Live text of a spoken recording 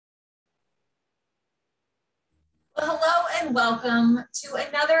and welcome to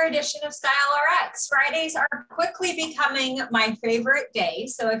another edition of StyleRx. Fridays are quickly becoming my favorite day.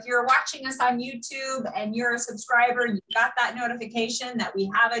 So if you're watching us on YouTube and you're a subscriber, you got that notification that we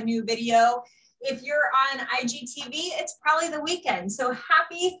have a new video. If you're on IGTV, it's probably the weekend. So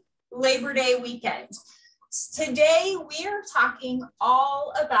happy Labor Day weekend. Today, we are talking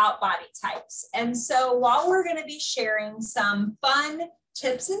all about body types. And so while we're going to be sharing some fun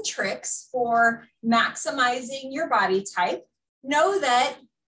tips and tricks for maximizing your body type, know that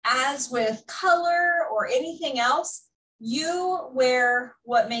as with color or anything else, you wear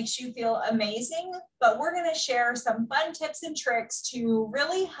what makes you feel amazing, but we're going to share some fun tips and tricks to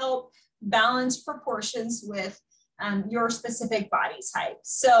really help balance proportions with your specific body type.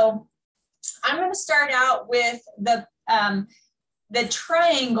 So I'm going to start out with the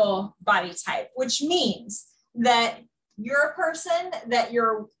triangle body type, which means that you're a person that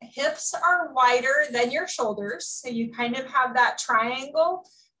your hips are wider than your shoulders. So you kind of have that triangle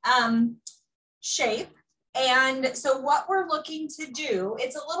shape. And so what we're looking to do,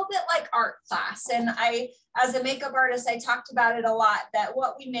 it's a little bit like art class. And as a makeup artist, I talked about it a lot, that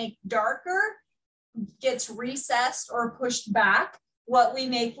what we make darker gets recessed or pushed back. What we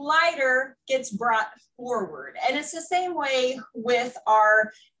make lighter gets brought forward. And it's the same way with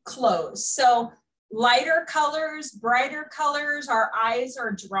our clothes. So lighter colors, brighter colors, our eyes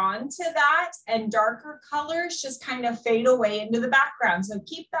are drawn to that, and darker colors just kind of fade away into the background. So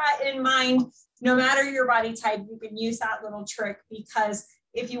keep that in mind. No matter your body type, you can use that little trick, because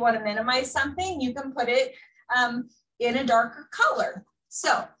if you want to minimize something, you can put it in a darker color.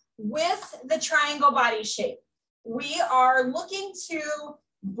 So with the triangle body shape, we are looking to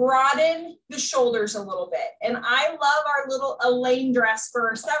broaden the shoulders a little bit. And I love our little Elaine dress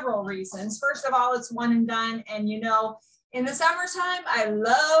for several reasons. First of all, it's one and done. And you know, in the summertime, I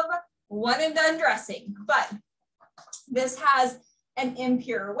love one and done dressing, but this has an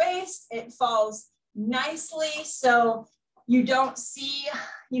impure waist. It falls nicely, so you don't see,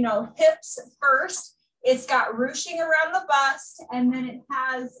 you know, hips first. It's got ruching around the bust, and then it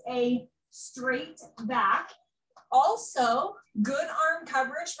has a straight back. Also, good arm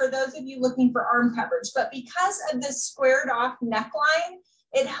coverage for those of you looking for arm coverage. But because of this squared off neckline,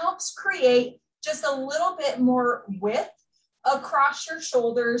 it helps create just a little bit more width across your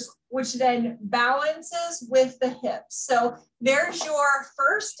shoulders, which then balances with the hips. So there's your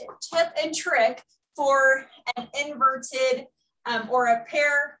first tip and trick for an inverted or a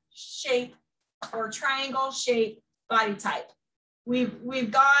pear shape or triangle shape body type.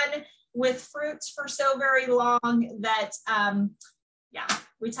 We've gone with fruits for so very long that, yeah,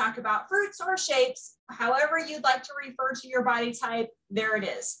 we talk about fruits or shapes. However you'd like to refer to your body type, there it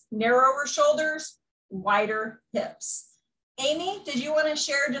is. Narrower shoulders, wider hips. Amy, did you want to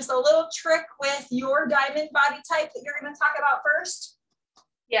share just a little trick with your diamond body type that you're going to talk about first?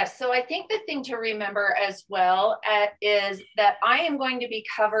 Yes, so I think the thing to remember as well is that I am going to be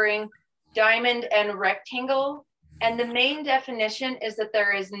covering diamond and rectangle. And the main definition is that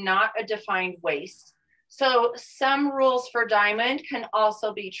there is not a defined waist. So some rules for diamond can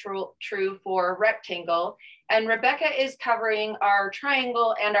also be true for rectangle. And Rebecca is covering our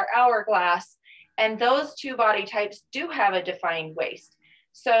triangle and our hourglass. And those two body types do have a defined waist.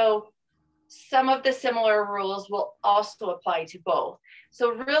 So some of the similar rules will also apply to both.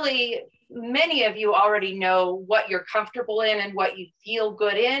 So really, many of you already know what you're comfortable in and what you feel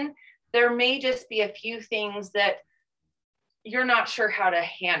good in. There may just be a few things that you're not sure how to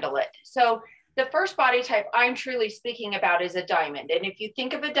handle it. So the first body type I'm truly speaking about is a diamond. And if you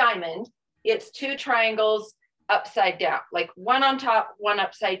think of a diamond, it's two triangles upside down, like one on top, one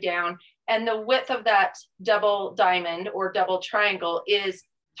upside down. And the width of that double diamond or double triangle is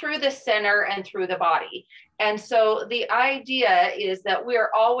through the center and through the body. And so the idea is that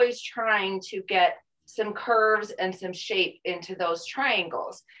we're always trying to get some curves and some shape into those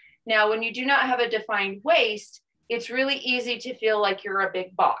triangles. Now, when you do not have a defined waist, it's really easy to feel like you're a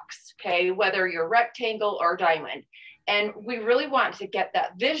big box, okay, whether you're rectangle or diamond. And we really want to get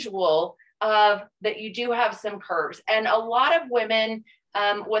that visual of that you do have some curves. And a lot of women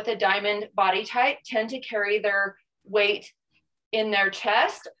with a diamond body type tend to carry their weight in their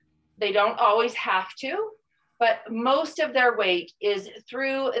chest. They don't always have to, but most of their weight is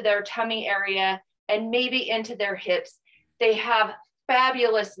through their tummy area and maybe into their hips. They have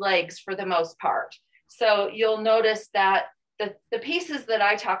fabulous legs for the most part. So you'll notice that the pieces that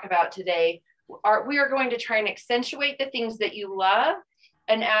I talk about today we are going to try and accentuate the things that you love.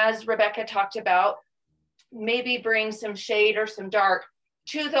 And as Rebecca talked about, maybe bring some shade or some dark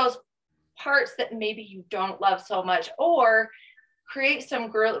to those parts that maybe you don't love so much, or create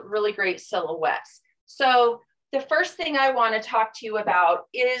some really great silhouettes. So the first thing I want to talk to you about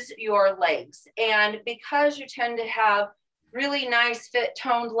is your legs. And because you tend to have really nice fit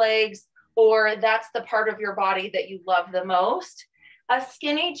toned legs, or that's the part of your body that you love the most, a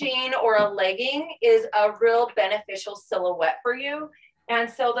skinny jean or a legging is a real beneficial silhouette for you. And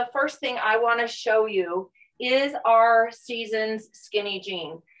so the first thing I want to show you is our Seasons skinny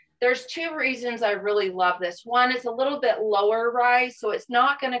jean. There's two reasons I really love this. One is a little bit lower rise, so it's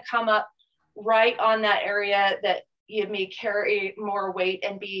not going to come up right on that area that you may carry more weight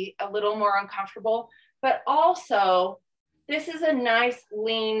and be a little more uncomfortable. But also, this is a nice,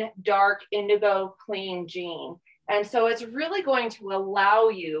 lean, dark, indigo, clean jean. And so it's really going to allow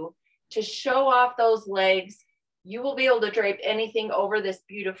you to show off those legs. You will be able to drape anything over this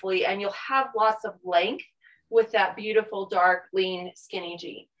beautifully, and you'll have lots of length with that beautiful, dark, lean, skinny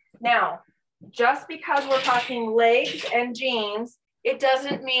jean. Now, just because we're talking legs and jeans, it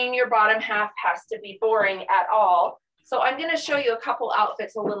doesn't mean your bottom half has to be boring at all. So I'm going to show you a couple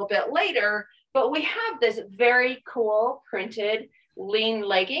outfits a little bit later, but we have this very cool printed lean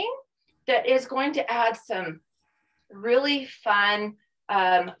legging that is going to add some really fun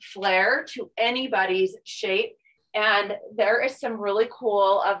flair to anybody's shape. And there is some really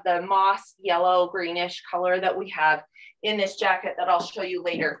cool of the moss yellow greenish color that we have in this jacket that I'll show you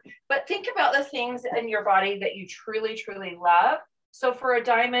later. But think about the things in your body that you truly, truly love. So for a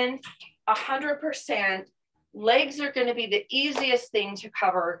diamond, 100%, legs are going to be the easiest thing to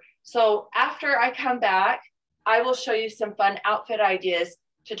cover. So after I come back, I will show you some fun outfit ideas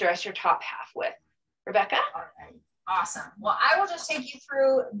to dress your top half with. Rebecca? All right. Awesome. Well, I will just take you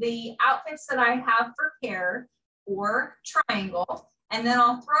through the outfits that I have for pair or triangle, and then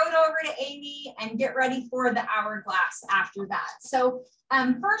I'll throw it over to Amy and get ready for the hourglass after that. So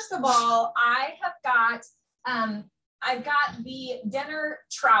first of all, I've got the dinner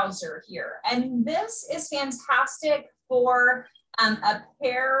trouser here, and this is fantastic for a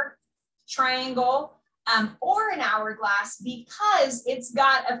pair, triangle, or an hourglass because it's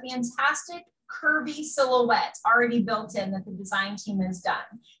got a fantastic curvy silhouette already built in that the design team has done.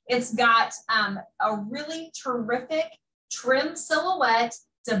 It's got a really terrific trim silhouette.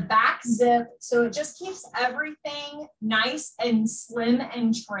 It's a back zip, so it just keeps everything nice and slim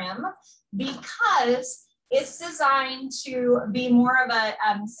and trim because it's designed to be more of a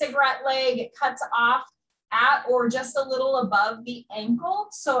cigarette leg. It cuts off at or just a little above the ankle,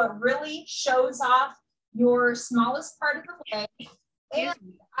 so it really shows off your smallest part of the leg. And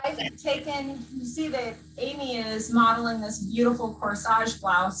I've taken, you see that Amy is modeling this beautiful corsage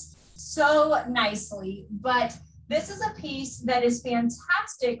blouse so nicely, but this is a piece that is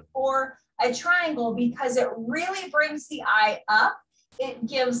fantastic for a triangle because it really brings the eye up. It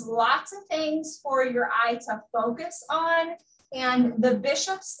gives lots of things for your eye to focus on, and the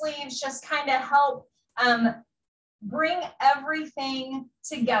bishop sleeves just kind of help bring everything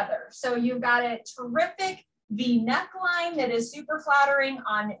together. So you've got a terrific V neckline that is super flattering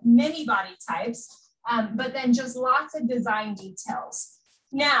on many body types, but then just lots of design details.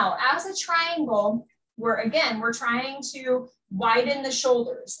 Now, as a triangle, we're trying to widen the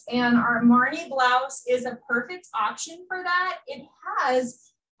shoulders, and our Marni blouse is a perfect option for that. It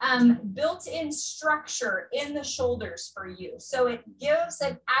has built-in structure in the shoulders for you. So it gives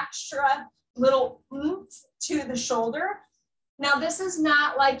an extra little oomph to the shoulder. Now, this is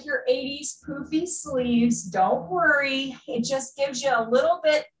not like your 80s poofy sleeves. Don't worry. It just gives you a little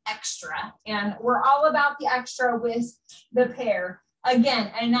bit extra. And we're all about the extra with the pair.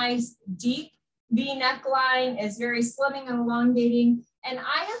 Again, a nice deep V neckline is very slimming and elongating. And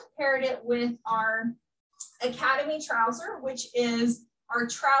I have paired it with our Academy trouser, which is our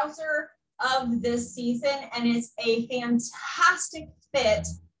trouser of this season. And it's a fantastic fit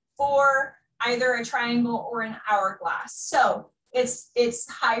for either a triangle or an hourglass. So it's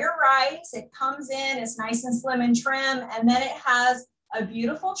higher rise, it comes in, it's nice and slim and trim, and then it has a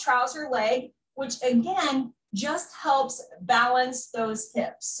beautiful trouser leg, which again, just helps balance those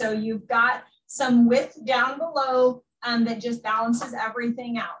hips. So you've got some width down below that just balances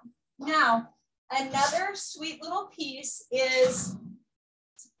everything out. Now, another sweet little piece is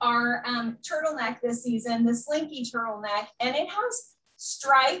our turtleneck this season, the slinky turtleneck, and it has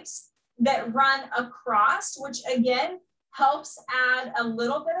stripes that run across, which again helps add a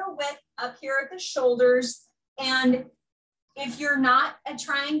little bit of width up here at the shoulders. And if you're not a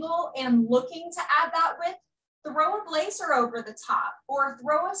triangle and looking to add that width, throw a blazer over the top or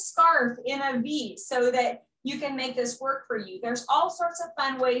throw a scarf in a V so that you can make this work for you. There's all sorts of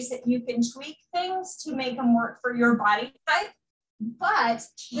fun ways that you can tweak things to make them work for your body type. But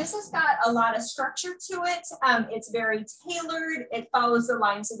this has got a lot of structure to it. It's very tailored. It follows the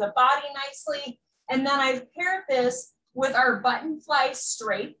lines of the body nicely. And then I've paired this with our button fly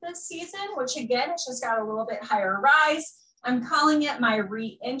straight this season, which again, it's just got a little bit higher rise. I'm calling it my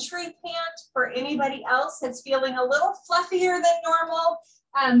re-entry pant for anybody else that's feeling a little fluffier than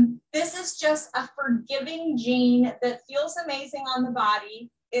normal. This is just a forgiving jean that feels amazing on the body.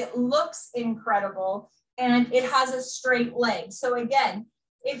 It looks incredible and it has a straight leg. So again,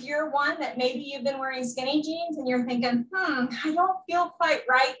 if you're one that maybe you've been wearing skinny jeans and you're thinking, I don't feel quite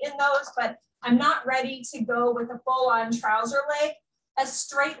right in those, but I'm not ready to go with a full-on trouser leg, a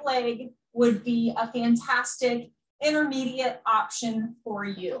straight leg would be a fantastic intermediate option for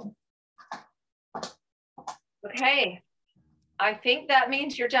you. Okay, I think that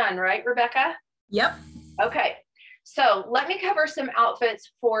means you're done, right, Rebecca? Yep. Okay, so let me cover some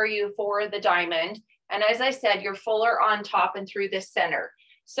outfits for you for the diamond. And as I said, you're fuller on top and through the center.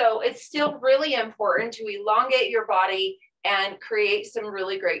 So it's still really important to elongate your body and create some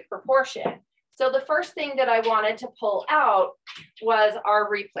really great proportion. So the first thing that I wanted to pull out was our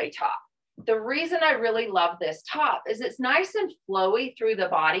replay top. The reason I really love this top is it's nice and flowy through the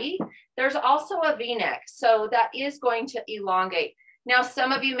body. There's also a V-neck, so that is going to elongate. Now,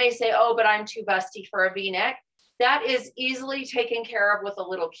 some of you may say, oh, but I'm too busty for a V-neck. That is easily taken care of with a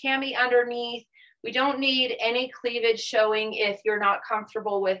little cami underneath. We don't need any cleavage showing if you're not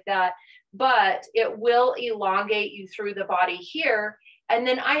comfortable with that, but it will elongate you through the body here. And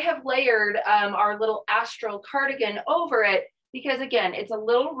then I have layered our little astral cardigan over it because again, it's a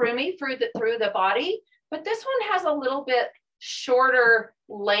little roomy through the body, but this one has a little bit shorter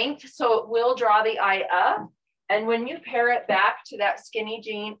length, so it will draw the eye up. And when you pair it back to that skinny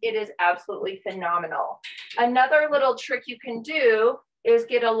jean, it is absolutely phenomenal. Another little trick you can do is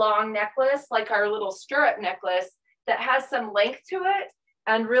get a long necklace, like our little stirrup necklace that has some length to it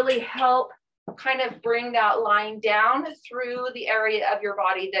and really help kind of bring that line down through the area of your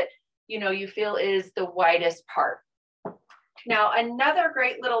body that you feel is the widest part. Now, another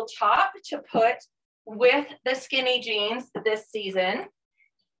great little top to put with the skinny jeans this season,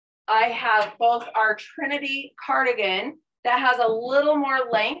 I have both our Trinity cardigan that has a little more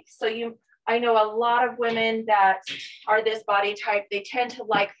length. So I know a lot of women that are this body type, they tend to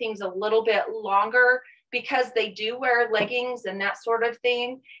like things a little bit longer because they do wear leggings and that sort of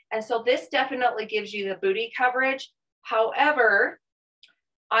thing. And so this definitely gives you the booty coverage. However,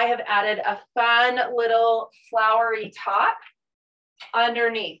 I have added a fun little flowery top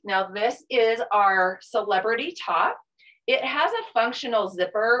underneath. Now this is our celebrity top. It has a functional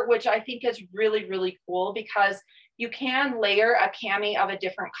zipper, which I think is really, really cool because you can layer a cami of a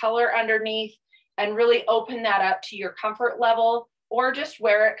different color underneath and really open that up to your comfort level, or just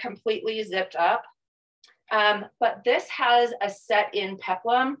wear it completely zipped up. But this has a set in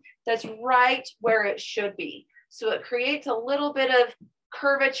peplum that's right where it should be. So it creates a little bit of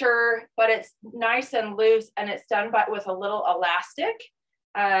curvature, but it's nice and loose, and it's done with a little elastic.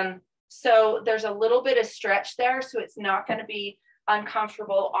 So there's a little bit of stretch there, so it's not going to be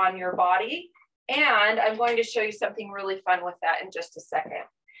uncomfortable on your body. And I'm going to show you something really fun with that in just a second.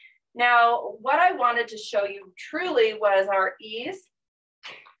 Now, what I wanted to show you truly was our ease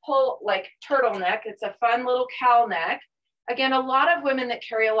pull like turtleneck. It's a fun little cowl neck. Again, a lot of women that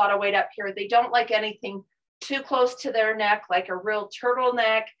carry a lot of weight up here, they don't like anything too close to their neck, like a real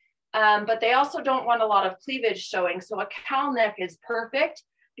turtleneck, but they also don't want a lot of cleavage showing. So a cowl neck is perfect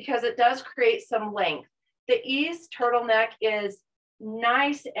because it does create some length. The ease turtleneck is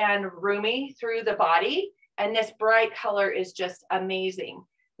nice and roomy through the body, and this bright color is just amazing.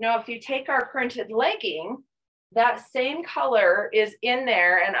 Now, if you take our printed legging, that same color is in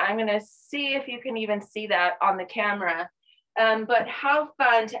there, and I'm gonna see if you can even see that on the camera, but how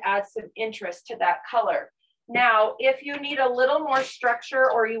fun to add some interest to that color. Now, if you need a little more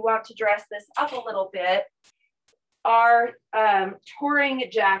structure or you want to dress this up a little bit, our touring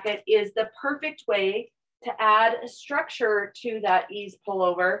jacket is the perfect way to add a structure to that ease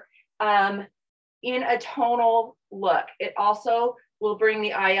pullover in a tonal look. It also will bring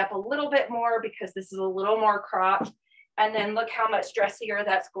the eye up a little bit more because this is a little more cropped. And then look how much dressier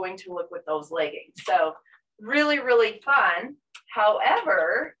that's going to look with those leggings. So really, really fun.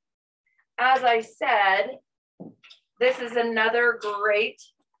 However, as I said, this is another great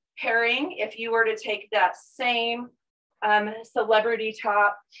pairing if you were to take that same celebrity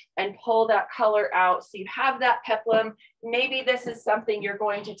top and pull that color out. So you have that peplum. Maybe this is something you're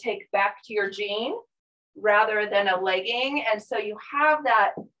going to take back to your jean rather than a legging. And so you have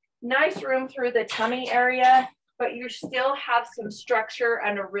that nice room through the tummy area, but you still have some structure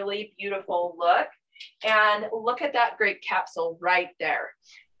and a really beautiful look. And look at that great capsule right there.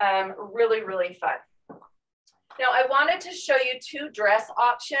 Really, really fun. Now I wanted to show you two dress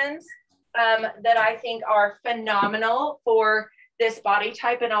options that I think are phenomenal for this body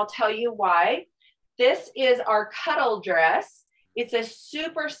type, and I'll tell you why. This is our cuddle dress. It's a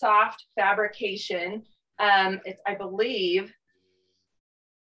super soft fabrication. I believe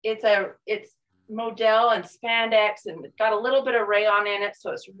it's modal and spandex, and it's got a little bit of rayon in it,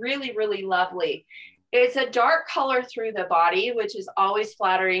 so it's really, really lovely. It's a dark color through the body, which is always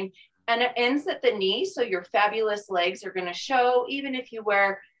flattering, and it ends at the knee, so your fabulous legs are going to show, even if you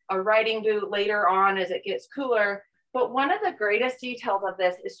wear a riding boot later on as it gets cooler. But one of the greatest details of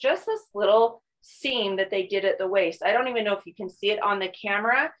this is just this little seam that they did at the waist. I don't even know if you can see it on the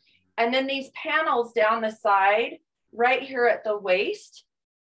camera. And then these panels down the side, right here at the waist,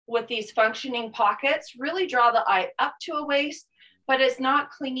 with these functioning pockets, really draw the eye up to a waist, but it's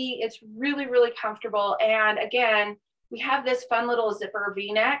not clingy. It's really, really comfortable. And again, we have this fun little zipper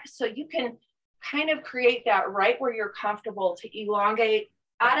V-neck, so you can kind of create that right where you're comfortable to elongate,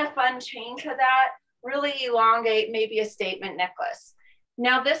 add a fun chain to that, really elongate maybe a statement necklace.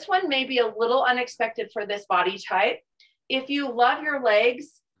 Now, this one may be a little unexpected for this body type. If you love your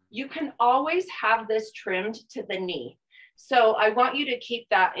legs, you can always have this trimmed to the knee. So I want you to keep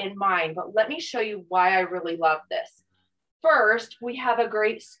that in mind, but let me show you why I really love this. First, we have a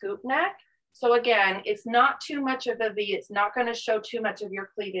great scoop neck. So again, it's not too much of a V. It's not going to show too much of your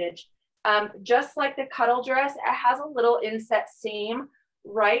cleavage. Just like the cuddle dress, it has a little inset seam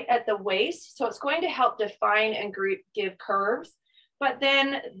right at the waist. So it's going to help define and give curves. But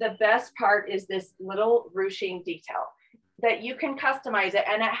then the best part is this little ruching detail that you can customize it.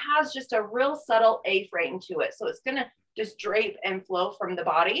 And it has just a real subtle A-frame to it. So it's going to just drape and flow from the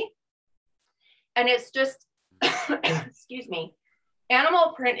body. And it's just, excuse me,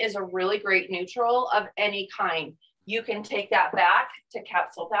 animal print is a really great neutral of any kind. You can take that back to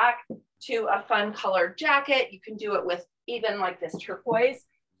capsule back to a fun colored jacket. You can do it with even like this turquoise.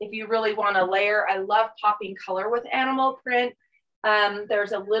 If you really want to layer, I love popping color with animal print.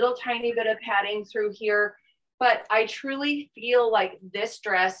 There's a little tiny bit of padding through here, but I truly feel like this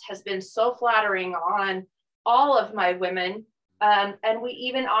dress has been so flattering on all of my women. And we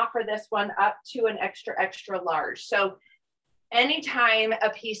even offer this one up to an extra, extra large. So anytime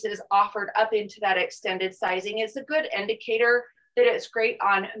a piece is offered up into that extended sizing, it's a good indicator that it's great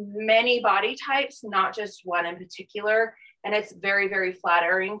on many body types, not just one in particular. And it's very, very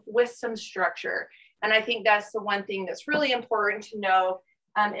flattering with some structure. And I think that's the one thing that's really important to know.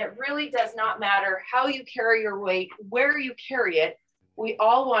 It really does not matter how you carry your weight, where you carry it. We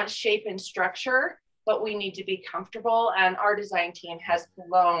all want shape and structure, but we need to be comfortable. And our design team has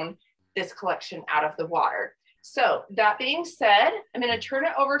blown this collection out of the water. So that being said, I'm going to turn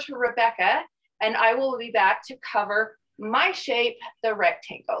it over to Rebecca, and I will be back to cover my shape, the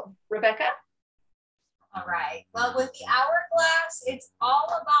rectangle. Rebecca? All right. Well, with the hourglass, it's all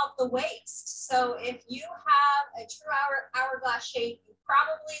about the waist. So if you have a true hourglass shape, you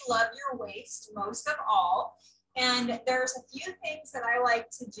probably love your waist most of all. And there's a few things that I like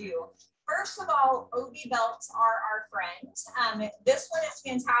to do. First of all, OB belts are our friend. This one is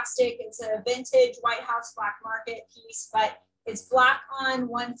fantastic. It's a vintage White House Black Market piece, but it's black on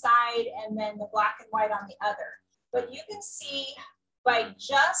one side and then the black and white on the other. But you can see by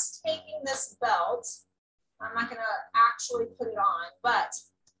just taking this belt, I'm not going to actually put it on, but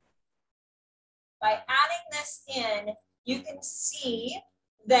by adding this in, you can see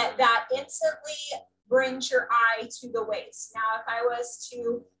that that instantly brings your eye to the waist. Now, if I was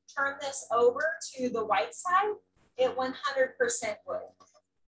to turn this over to the white side, it 100% would.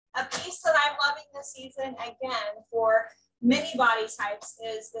 A piece that I'm loving this season, again, for many body types,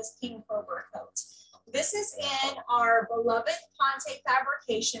 is this King Cobra coat. This is in our beloved Ponte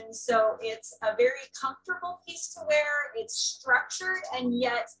fabrication, so it's a very comfortable piece to wear. It's structured and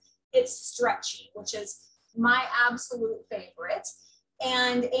yet it's stretchy, which is my absolute favorite.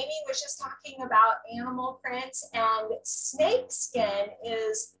 And Amy was just talking about animal print, and snake skin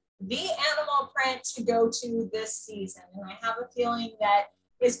is the animal print to go to this season. And I have a feeling that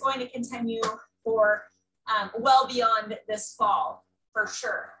it's going to continue for well beyond this fall, for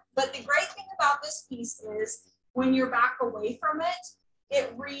sure. But the great thing about this piece is when you're back away from it,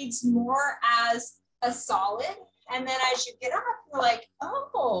 it reads more as a solid. And then as you get up, you're like,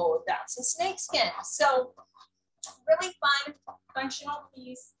 oh, that's a snake skin. So really fun, functional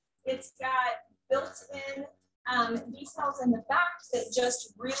piece. It's got built-in details in the back that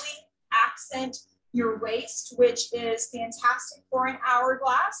just really accent your waist, which is fantastic for an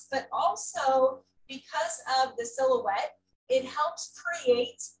hourglass, but also because of the silhouette, it helps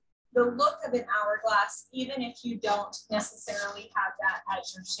create the look of an hourglass, even if you don't necessarily have that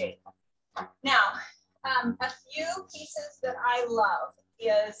as your shape. Now, a few pieces that I love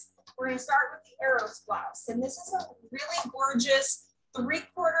is we're going to start with the arrows blouse. And this is a really gorgeous 3/4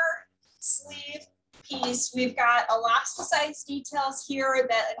 sleeve piece. We've got elasticized details here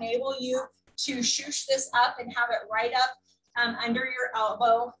that enable you to shoosh this up and have it right up under your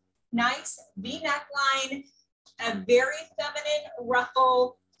elbow. Nice V neckline, a very feminine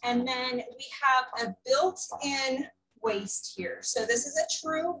ruffle, and then we have a built-in waist here. So this is a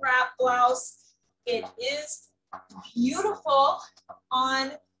true wrap blouse. It is beautiful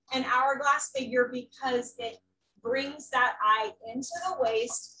on an hourglass figure because it brings that eye into the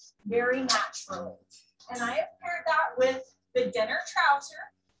waist very naturally. And I have paired that with the dinner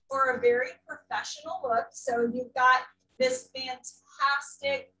trouser for a very professional look. So you've got this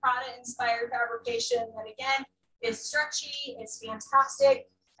fantastic Prada-inspired fabrication that, again, is stretchy, it's fantastic.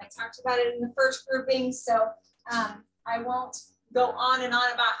 I talked about it in the first grouping, so I won't go on and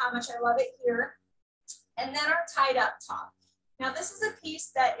on about how much I love it here. And then our tied up top. Now this is a piece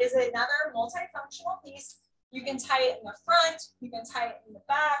that is another multifunctional piece. You can tie it in the front, you can tie it in the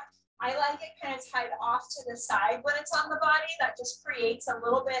back. I like it kind of tied off to the side when it's on the body. That just creates a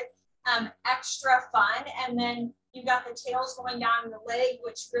little bit extra fun. And then you've got the tails going down the leg,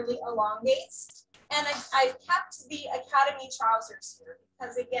 which really elongates. And I've kept the Academy trousers here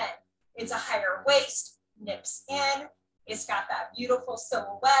because, again, it's a higher waist, nips in. It's got that beautiful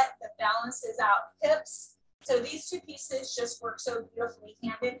silhouette that balances out hips. So these two pieces just work so beautifully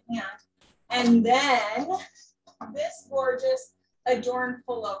hand in hand. And then this gorgeous adorned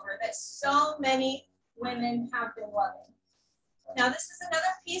pullover that so many women have been loving. Now, this is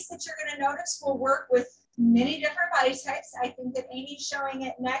another piece that you're going to notice will work with many different body types. I think that Amy's showing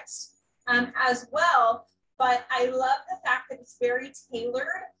it next as well, but I love the fact that it's very tailored.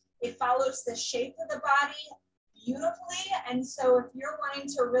 It follows the shape of the body beautifully. And so if you're wanting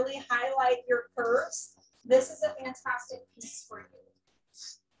to really highlight your curves, this is a fantastic piece for you.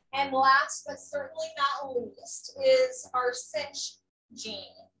 And last but certainly not least is our cinch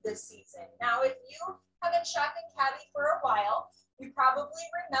jean this season. Now, if you have been shopping Cabi for a while, you probably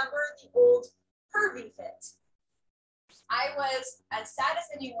remember the old curvy fit. I was as sad as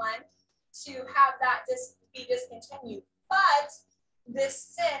anyone to have that be discontinued, but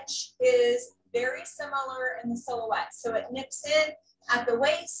this cinch is very similar in the silhouette. So it nips in at the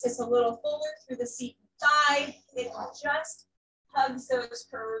waist, it's a little fuller through the seat and thigh. It just hugs those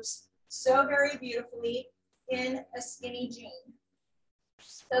curves so very beautifully in a skinny jean.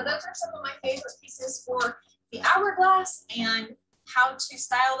 So those are some of my favorite pieces for the hourglass and how to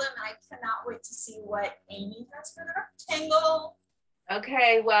style them. I cannot wait to see what Amy has for the rectangle.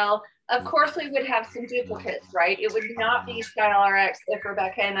 Okay, well, of course we would have some duplicates, right? It would not be StylerX if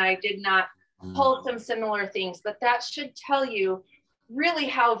Rebecca and I did not pull some similar things, but that should tell you really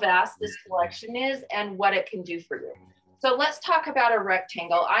how vast this collection is and what it can do for you. So let's talk about a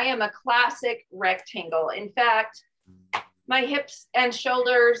rectangle. I am a classic rectangle. In fact, my hips and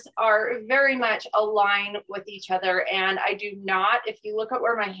shoulders are very much aligned with each other. And I do not, if you look at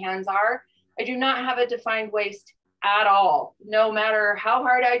where my hands are, I do not have a defined waist at all. No matter how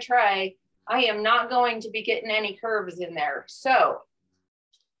hard I try, I am not going to be getting any curves in there. So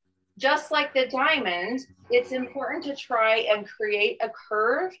just like the diamond, it's important to try and create a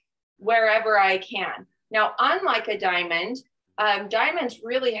curve wherever I can. Now, unlike a diamond, diamonds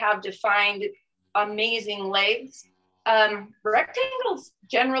really have defined amazing legs. Rectangles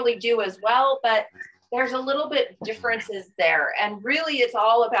generally do as well, but there's a little bit differences there. And really it's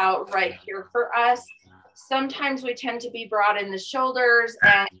all about right here for us. Sometimes we tend to be broad in the shoulders,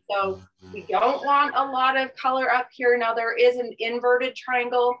 and so we don't want a lot of color up here. Now there is an inverted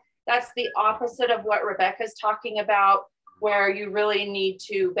triangle. That's the opposite of what Rebecca's talking about, where you really need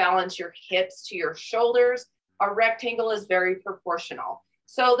to balance your hips to your shoulders. A rectangle is very proportional.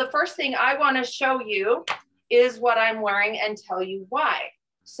 So the first thing I want to show you is what I'm wearing and tell you why.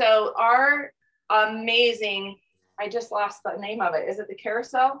 So our amazing, I just lost the name of it. Is it the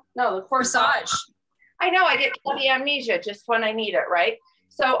carousel? No, the corsage. I know, I get bloody amnesia just when I need it, right?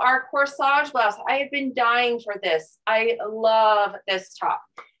 So our corsage blouse, I have been dying for this. I love this top.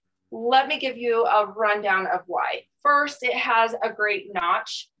 Let me give you a rundown of why. First, it has a great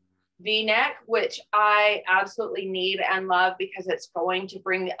notch V-neck, which I absolutely need and love because it's going to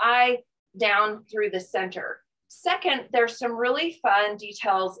bring the eye down through the center. Second, there's some really fun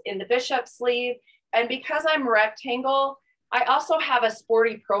details in the bishop sleeve. And because I'm rectangle, I also have a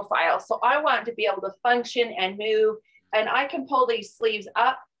sporty profile. So I want to be able to function and move, and I can pull these sleeves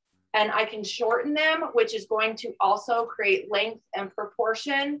up and I can shorten them, which is going to also create length and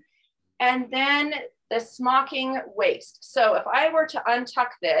proportion. And then the smocking waist. So if I were to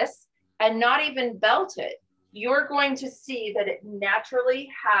untuck this and not even belt it, you're going to see that it naturally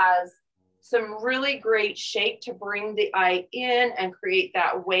has some really great shape to bring the eye in and create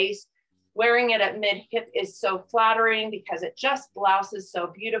that waist. Wearing it at mid hip is so flattering because it just blouses so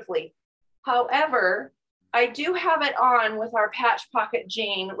beautifully. However, I do have it on with our patch pocket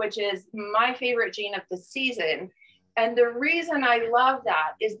jean, which is my favorite jean of the season. And the reason I love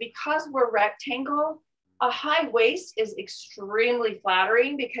that is because we're rectangle, a high waist is extremely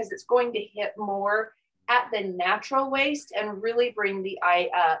flattering because it's going to hit more at the natural waist and really bring the eye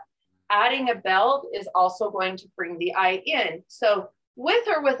up. Adding a belt is also going to bring the eye in. So with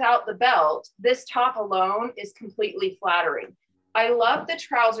or without the belt, this top alone is completely flattering. I love the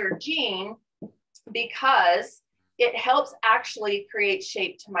trouser jean because it helps actually create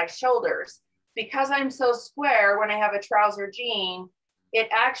shape to my shoulders. Because I'm so square when I have a trouser jean, it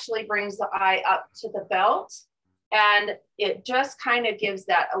actually brings the eye up to the belt, and it just kind of gives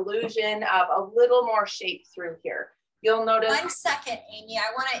that illusion of a little more shape through here. You'll notice. 1 second, Amy,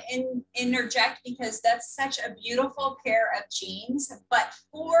 I want to interject because that's such a beautiful pair of jeans, but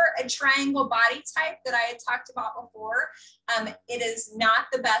for a triangle body type that I had talked about before, it is not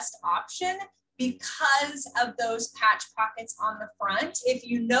the best option because of those patch pockets on the front. If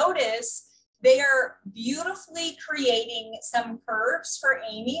you notice, they are beautifully creating some curves for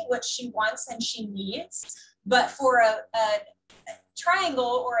Amy, which she wants and she needs. But for a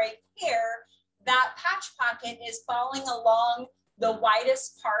triangle or a pear, that patch pocket is falling along the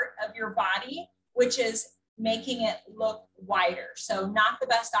widest part of your body, which is making it look wider. So not the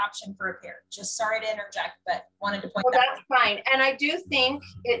best option for a pair. Just sorry to interject, but wanted to point that out. That's fine. And I do think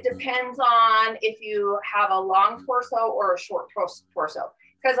it depends on if you have a long torso or a short torso.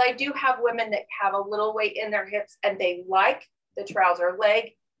 Because I do have women that have a little weight in their hips and they like the trouser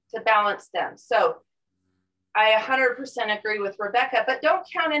leg to balance them. So I 100% agree with Rebecca, but don't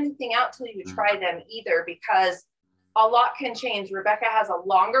count anything out till you try them either, because a lot can change. Rebecca has a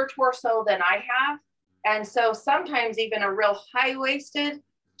longer torso than I have. And so sometimes even a real high-waisted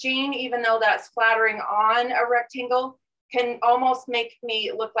jean, even though that's flattering on a rectangle, can almost make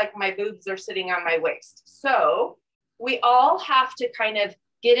me look like my boobs are sitting on my waist. So we all have to kind of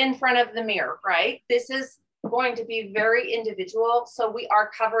get in front of the mirror, right? This is going to be very individual. So we are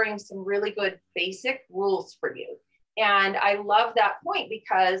covering some really good basic rules for you. And I love that point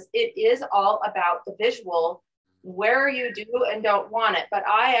because it is all about the visual, where you do and don't want it. But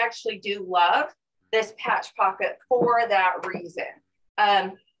I actually do love this patch pocket for that reason.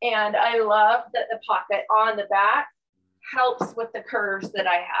 And I love that the pocket on the back helps with the curves that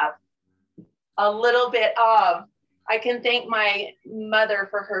I have. A little bit of, I can thank my mother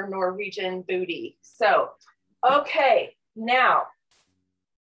for her Norwegian booty. So, okay, now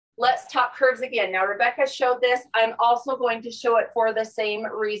let's talk curves again. Now, Rebecca showed this. I'm also going to show it for the same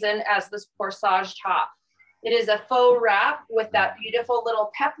reason as this corsage top. It is a faux wrap with that beautiful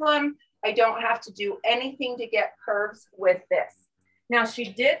little peplum. I don't have to do anything to get curves with this. Now, she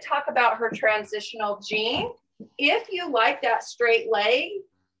did talk about her transitional jean. If you like that straight leg,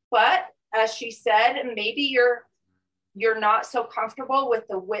 but as she said, maybe you're not so comfortable with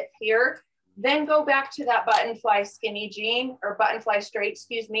the width here, then go back to that button fly skinny jean, or button fly straight,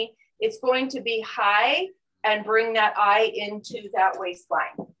 excuse me. It's going to be high and bring that eye into that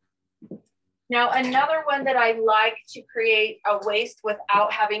waistline. Now, another one that I like to create a waist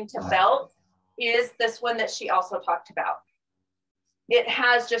without having to belt is this one that she also talked about. It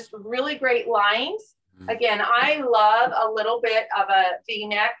has just really great lines. Again, I love a little bit of a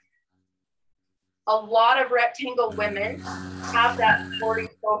V-neck. A lot of rectangle women have that sporty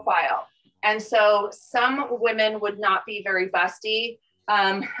profile. And so some women would not be very busty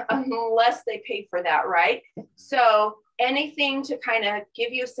unless they pay for that, right? So anything to kind of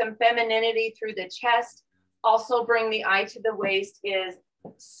give you some femininity through the chest, also bring the eye to the waist, is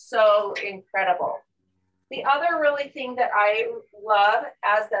so incredible. The other really thing that I love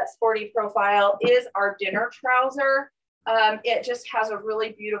as that sporty profile is our dinner trouser. It just has a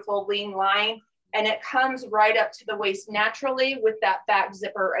really beautiful lean line, and it comes right up to the waist naturally with that back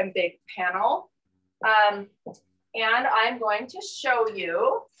zipper and big panel. And I'm going to show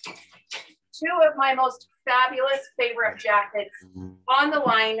you two of my most fabulous favorite jackets on the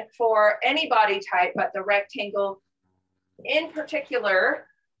line for any body type, but the rectangle in particular,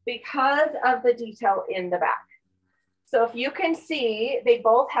 because of the detail in the back. So if you can see, they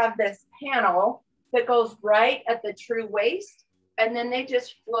both have this panel that goes right at the true waist, and then they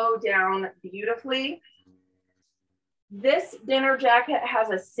just flow down beautifully. This dinner jacket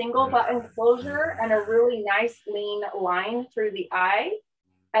has a single button closure and a really nice lean line through the eye,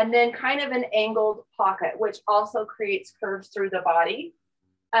 and then kind of an angled pocket, which also creates curves through the body.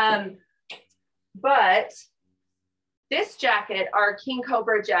 But This jacket, our King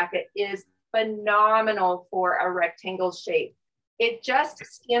Cobra jacket, is phenomenal for a rectangle shape. It just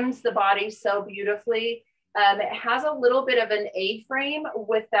skims the body so beautifully. It has a little bit of an A-frame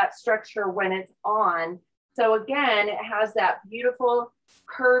with that structure when it's on. So again, it has that beautiful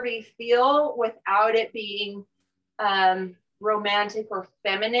curvy feel without it being romantic or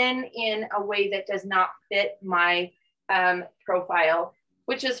feminine in a way that does not fit my profile,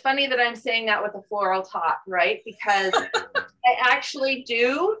 which is funny that I'm saying that with a floral top, right? Because I actually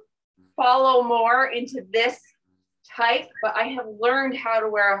do follow more into this type, but I have learned how to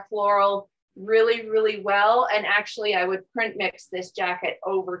wear a floral really, really well. And actually I would print mix this jacket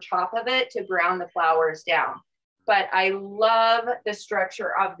over top of it to brown the flowers down. But I love the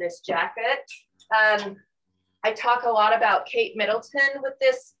structure of this jacket. I talk a lot about Kate Middleton with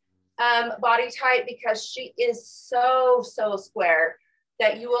this body type because she is so square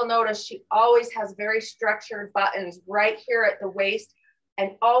that you will notice she always has very structured buttons right here at the waist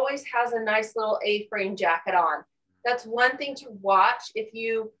and always has a nice little A-frame jacket on. That's one thing to watch. If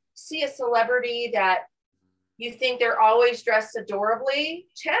you see a celebrity that you think they're always dressed adorably,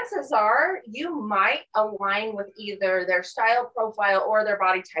 chances are you might align with either their style profile or their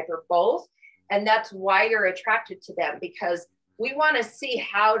body type or both. And that's why you're attracted to them, because we want to see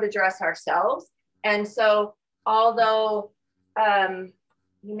how to dress ourselves. And so although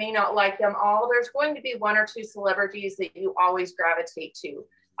you may not like them all, there's going to be one or two celebrities that you always gravitate to.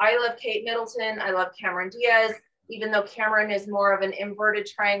 I love Kate Middleton. I love Cameron Diaz, even though Cameron is more of an inverted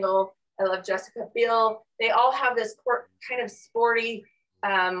triangle. I love Jessica Biel. They all have this kind of sporty,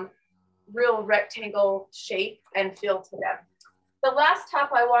 real rectangle shape and feel to them. The last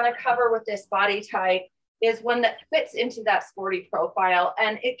top I want to cover with this body type is one that fits into that sporty profile,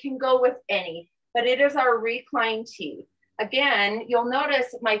 and it can go with any, but it is our recline tee. Again, you'll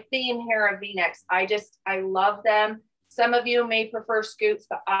notice my theme here of V-necks. I love them. Some of you may prefer scoops,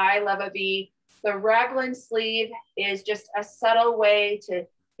 but I love a V. The raglan sleeve is just a subtle way to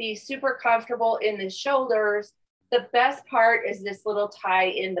be super comfortable in the shoulders. The best part is this little tie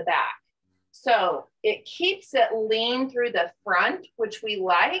in the back. So it keeps it lean through the front, which we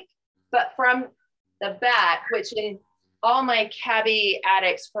like, but from the back, which in all my cabi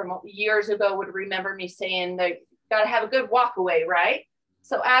addicts from years ago would remember me saying that you got to have a good walk away, right?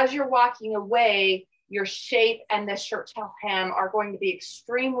 So as you're walking away, your shape and the shirt tail hem are going to be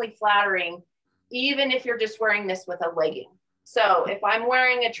extremely flattering, even if you're just wearing this with a legging. So if I'm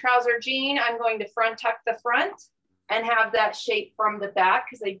wearing a trouser jean, I'm going to front tuck the front and have that shape from the back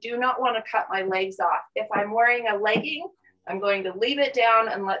because I do not want to cut my legs off. If I'm wearing a legging, I'm going to leave it down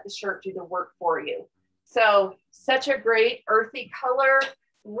and let the shirt do the work for you. So such a great earthy color,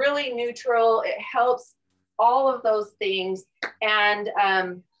 really neutral. It helps all of those things. And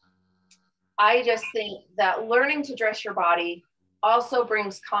I just think that learning to dress your body also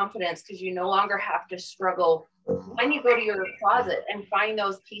brings confidence because you no longer have to struggle when you go to your closet and find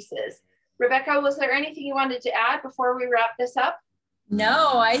those pieces. Rebecca, was there anything you wanted to add before we wrap this up?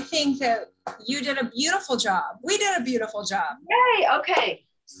 No, I think that you did a beautiful job. We did a beautiful job. Yay, okay.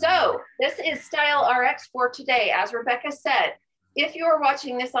 So this is StyleRx for today. As Rebecca said, if you are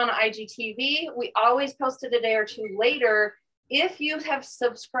watching this on IGTV, we always post it a day or two later. If you have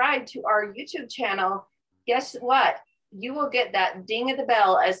subscribed to our YouTube channel, guess what? You will get that ding of the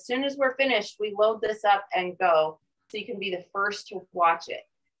bell. As soon as we're finished, we load this up and go. So you can be the first to watch it.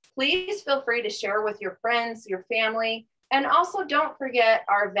 Please feel free to share with your friends, your family, and also don't forget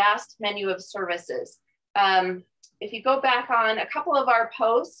our vast menu of services. If you go back on a couple of our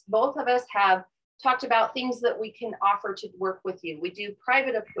posts, both of us have talked about things that we can offer to work with you. We do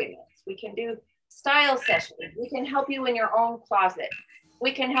private appointments. We can do style sessions. We can help you in your own closet.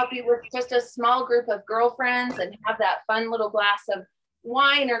 We can help you with just a small group of girlfriends and have that fun little glass of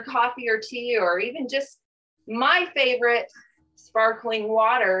wine or coffee or tea, or even just my favorite, sparkling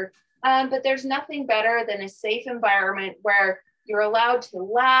water. But there's nothing better than a safe environment where you're allowed to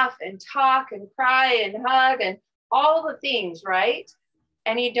laugh and talk and cry and hug and all the things, right?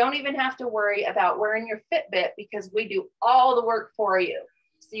 And you don't even have to worry about wearing your Fitbit because we do all the work for you.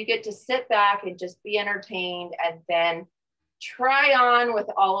 So you get to sit back and just be entertained and then try on with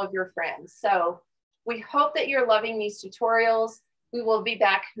all of your friends. So we hope that you're loving these tutorials. We will be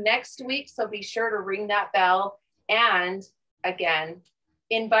back next week, so be sure to ring that bell. And again,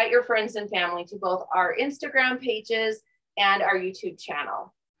 invite your friends and family to both our Instagram pages and our YouTube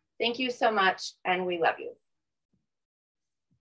channel. Thank you so much, and we love you.